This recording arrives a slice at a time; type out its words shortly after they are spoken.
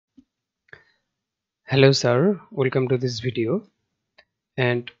Hello sir, welcome to this video.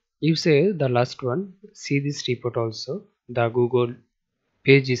 And you say the last one, see this report also, the Google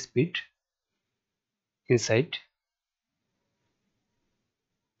page speed inside.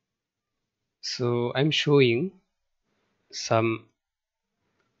 So I'm showing some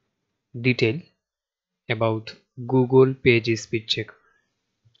detail about Google page speed check.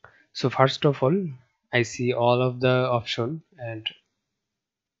 So first of all, I see all of the option and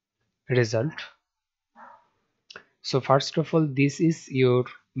result. So first of all, this is your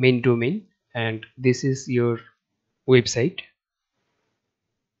main domain and this is your website,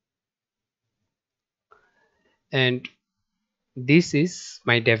 and this is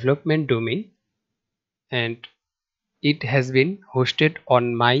my development domain, and it has been hosted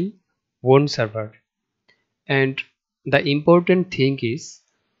on my own server. And the important thing is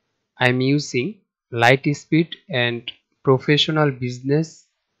I'm using light speed and professional business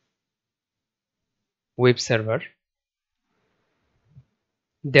web server.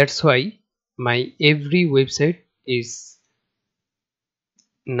 That's why my every website is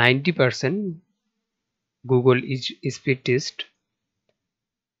 90% Google speed test.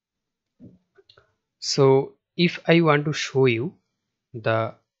 So if I want to show you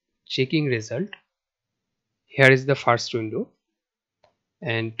the checking result, here is the first window,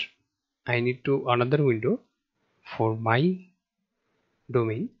 and I need to another window for my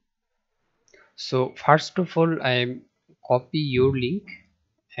domain. So first of all, I am copy your link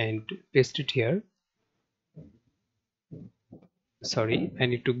and paste it here. Sorry, I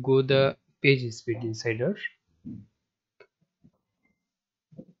need to go the page speed insider.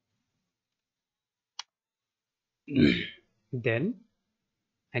 Then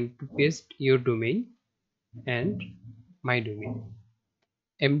I need to paste your domain and my domain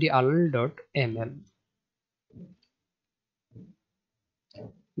mdalal.ml.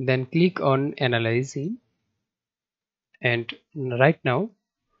 Then click on analyzing, and right now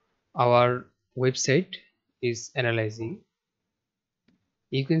our website is analyzing.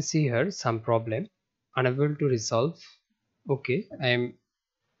 You can see here some problem, unable to resolve. Okay, I am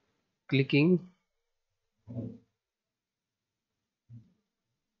clicking.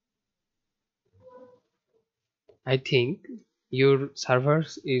 I think your server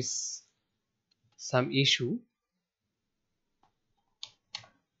is some issue.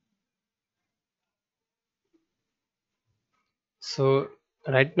 So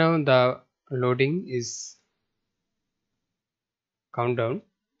right now the loading is countdown.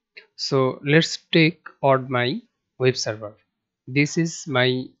 So let's take on my web server. This is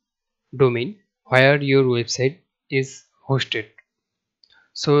my domain where your website is hosted.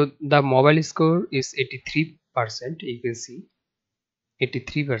 So the mobile score is 83%, you can see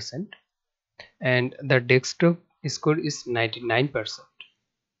 83%, and the desktop score is 99%.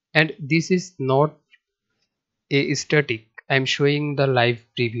 And this is not a static, I'm showing the live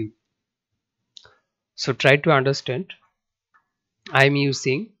preview. So try to understand. I'm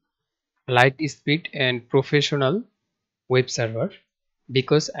using light speed and professional web server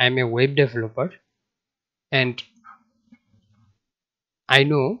because I'm a web developer, and I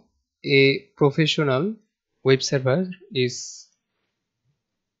know a professional web server is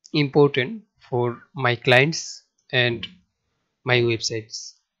important for my clients and my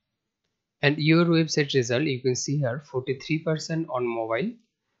websites. And your website result, you can see here 43% on mobile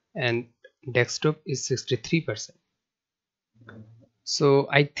and desktop is 63%. So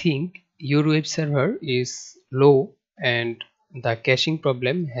I think your web server is low and the caching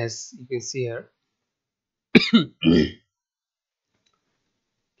problem has, you can see here.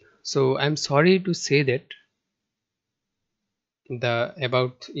 So I'm sorry to say that the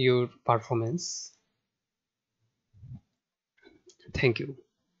about your performance. Thank you.